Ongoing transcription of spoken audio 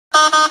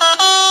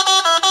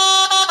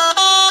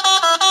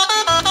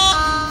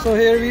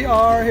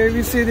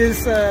we see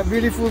this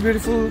beautiful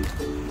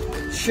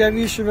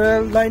Chevy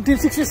Chevelle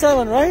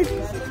 1967, right?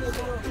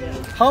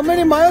 How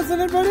many miles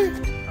in it, buddy?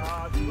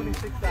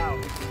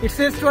 26,000. It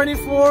says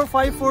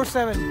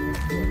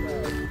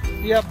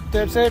 24,547. Yep,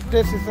 that's it.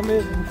 This is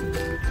amazing.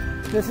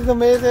 This is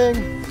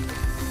amazing.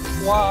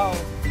 Wow.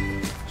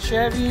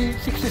 Chevy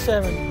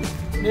 67.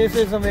 This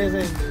is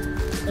amazing.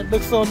 It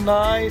looks so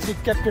nice. He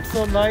kept it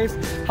so nice.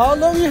 How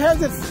long you have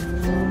this?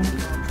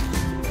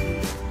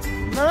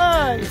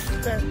 Nice.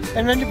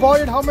 And when you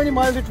bought it, how many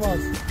miles it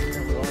was? It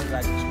was only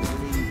like 22.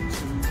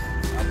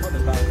 I put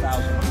about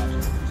 1,000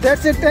 miles.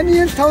 That's it. 10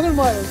 years, 1,000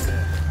 miles.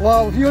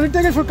 Wow. You only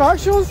take it for car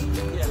shows?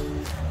 Yeah.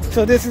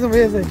 So this is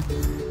amazing.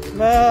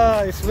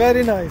 Nice.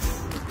 Very nice.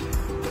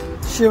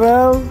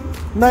 Chevelle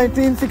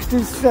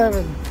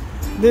 1967.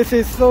 This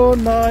is so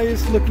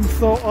nice. Looking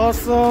so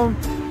awesome.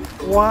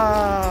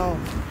 Wow.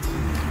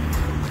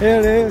 Here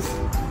it is.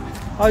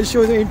 I'll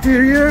show the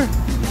interior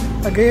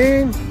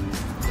again.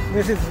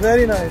 This is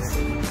very nice.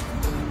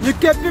 You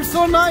kept it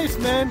so nice,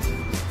 man.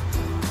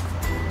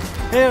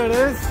 Here it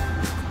is.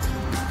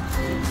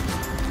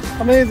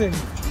 Amazing.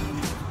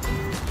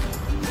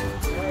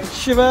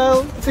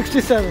 Chevelle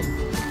 67.